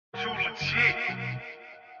legit.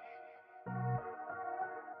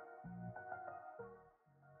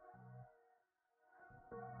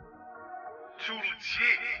 Too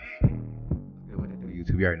legit. What I do,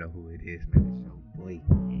 YouTube, you already know who it is, man. It's your boy,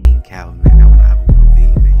 Cal, man. That one I with a V,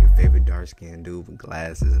 man. Your favorite dark skinned dude with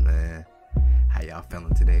glasses, man. How y'all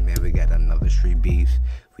feeling today, man? We got another Street Beefs.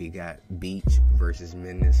 We got Beach versus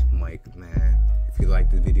MENACE MYKE, man. If you like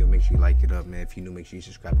this video, make sure you like it up, man. If you're new, make sure you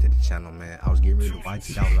subscribe to the channel, man. I was getting ready to watch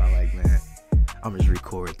it. I was like, man, I'm just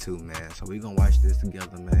record too, man. So we gonna watch this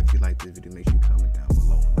together, man. If you like this video, make sure you comment down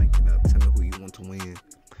below and like it up. Tell me who you want to win.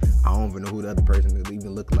 I don't even know who the other person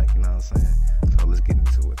even look like, you know what I'm saying? So let's get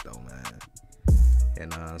into it though, man. You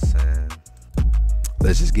know what I'm saying?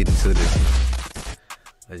 Let's just get into this.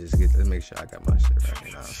 Let's make sure I got my shit right,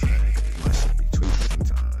 you know what I'm saying? 'Cause my shit be tweaking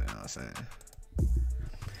sometimes, you know what I'm saying?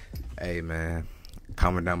 Hey man,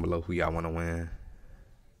 comment down below who y'all wanna win.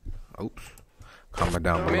 Oops. Comment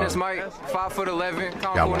down below. MENACE MYKE, 5'11",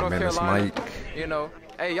 Y'all North want MENACE Carolina. MYKE? You know,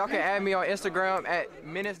 hey, y'all can add me on Instagram at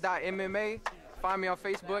menace.mma. Find me on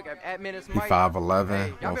Facebook at MENACE He MYKE.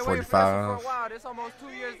 5'11", Y'all been waiting for this one 145. for a while. This almost 2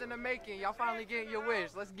 years in the making. Y'all finally getting your wish.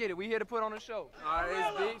 Let's get it. We here to put on a show.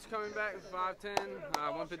 It's Beach coming back, 5'10",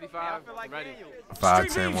 155, ready.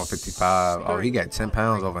 5'10", 155. Oh, he got 10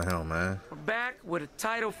 pounds over him, man. We're back with a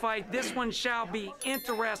title fight. This one shall be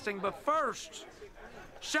interesting, but first,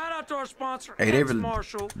 shout out to our sponsor, Hey,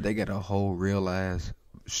 Marshall. they got a whole real ass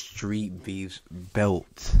Streetbeefs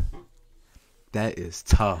belt. That is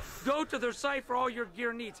tough. Go to their site for all your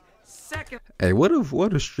gear needs. Second, Hey, what if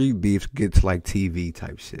Streetbeefs gets like TV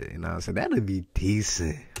type shit? You know what I'm saying? That'd be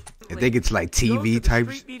decent. If they get to like go to TV the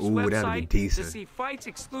types, Streetbeefs ooh, that'd be website decent. to see fights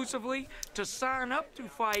exclusively, to sign up to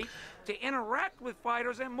fight, to interact with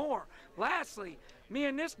fighters, and more. Lastly, me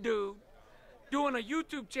and this dude doing a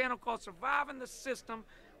YouTube channel called Surviving the System,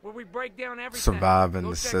 where we break down everything. Surviving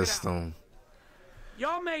Go the check it out. system.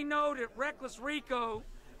 Y'all may know that Reckless Rico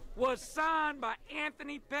was signed by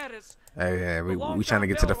Anthony Pettis. Hey, The we longtime trying to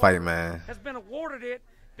get to the Bellator fight, man. Has been awarded it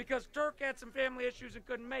because Turk had some family issues and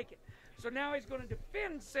couldn't make it. So now he's going to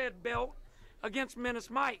defend said belt against MENACE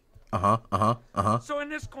MYKE. So in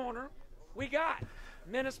this corner, we got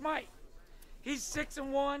MENACE MYKE. He's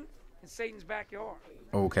 6-1 in Satan's backyard.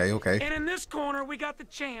 Okay. And in this corner, we got the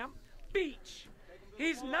champ, Beach.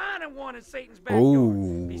 He's 9-1 in Satan's backyard.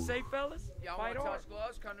 Ooh. Be safe, fellas. Y'all Fight want to hard. touch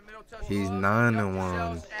gloves? Come to middle, touch He's gloves.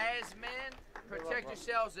 9-1. As men, protect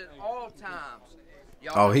yourselves at all times.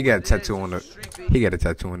 Oh, he got a tattoo on the. He got a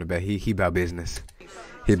tattoo on the back. He about business.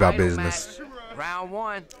 He about business. Round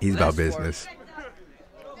one. He's about business.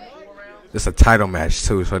 This a title match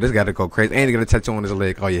too, so this gotta go crazy. And he got a tattoo on his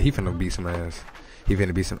leg. Oh yeah, he finna beat some ass. He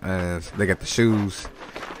finna beat some ass. They got the shoes.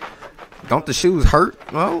 Don't the shoes hurt?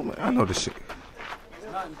 Well, I know the shoe.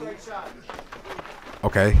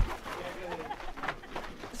 Okay.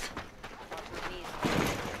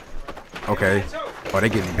 Okay. Oh, they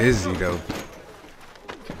getting busy though.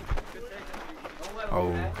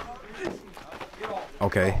 Oh.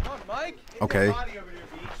 Okay. Okay.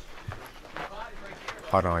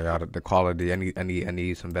 Hold on, y'all. The quality. I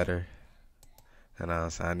need some better. You know what I'm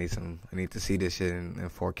saying? I need to see this shit in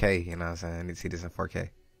 4K. You know what I'm saying? I need to see this in 4K.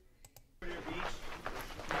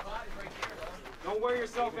 Don't wear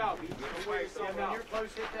yourself out, Beach. Don't wear yourself out. You're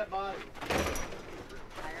close, hit that body.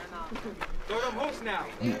 Throw them hooks now.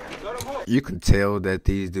 Throw them hooks. You can tell that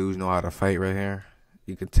these dudes know how to fight right here.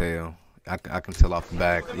 You can tell. I can tell off the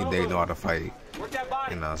back. They know how to fight. Work that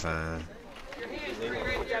body. You know what I'm saying?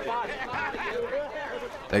 Work that body.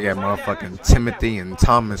 They got motherfucking Timothy and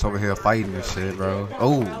Thomas over here fighting and shit, bro.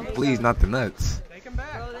 Oh, please, not the nuts. Take him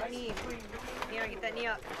back. Throw that knee. Yeah, get that knee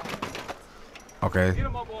up. Okay. Get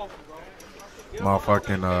him up off him, bro.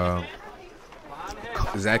 Motherfucking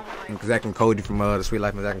Zach and Cody from the Sweet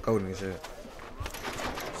Life of Zach and Cody and shit.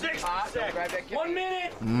 6 Don't grab that cage. 1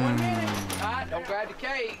 minute. Hot, don't grab the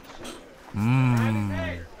cage.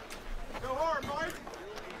 Go hard, Mike.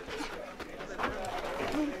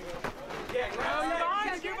 Yeah, grab him.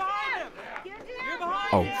 Get behind him. Get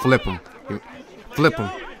behind him. Oh, flip him. Flip him.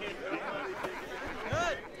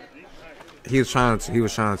 He was trying to.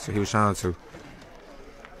 Twist that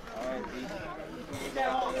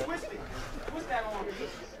arm. Twist it. Twist that arm.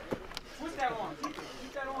 Twist that arm.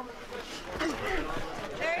 Keep that arm.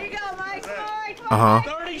 There you go, Mike. Come on.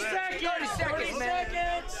 30 seconds. 30 seconds, man.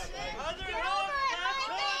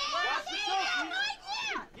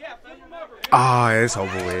 Yeah, flip him over. Ah, it's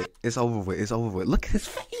over with. It's over with. It's over with. Look at his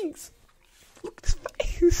face. Look at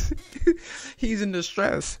his face. He's in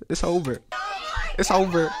distress. It's over. It's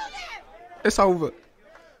over. It's over.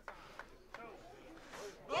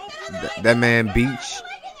 That man Beach,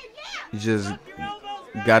 he just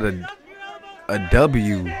gotta A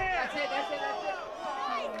W. That's it.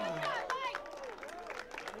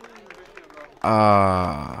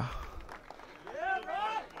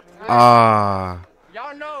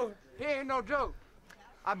 Y'all know he ain't no joke.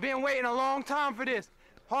 I've been waiting a long time for this.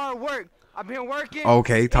 Hard work. I've been working.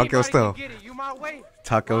 Okay, talk your Anybody stuff. can get it. You my way.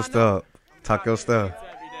 Talk your stuff. Talk your stuff.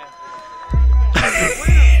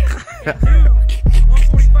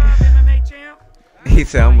 145 MMA champ. He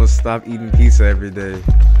said I'm gonna stop eating pizza every day.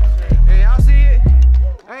 Hey, y'all see it?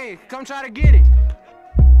 Hey, come try to get it.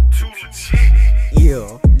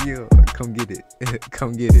 Yeah, come get it.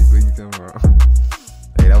 Come get it. What you talking about?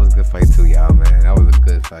 Hey, that was a good fight too, y'all, man. That was a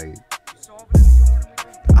good fight.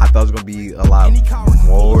 I thought it was gonna be a lot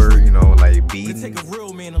more, you know, like beating.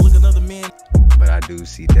 But I do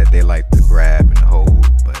see that they like to grab and hold.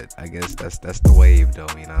 But I guess that's the wave, though.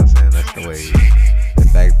 You know what I'm saying? That's the wave. The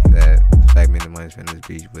fact Men in Money's finished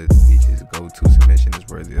beach with Beach's go-to submission is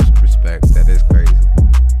worthy of some respect. That is crazy.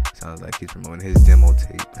 Sounds like he's promoting his demo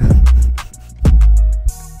tape.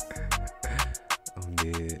 I'm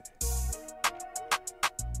dead.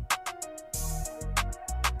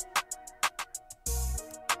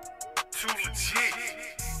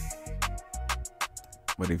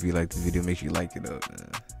 But if you like the video, make sure you like it up,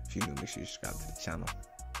 man. If you're new, make sure you subscribe to the channel.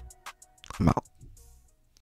 I'm out.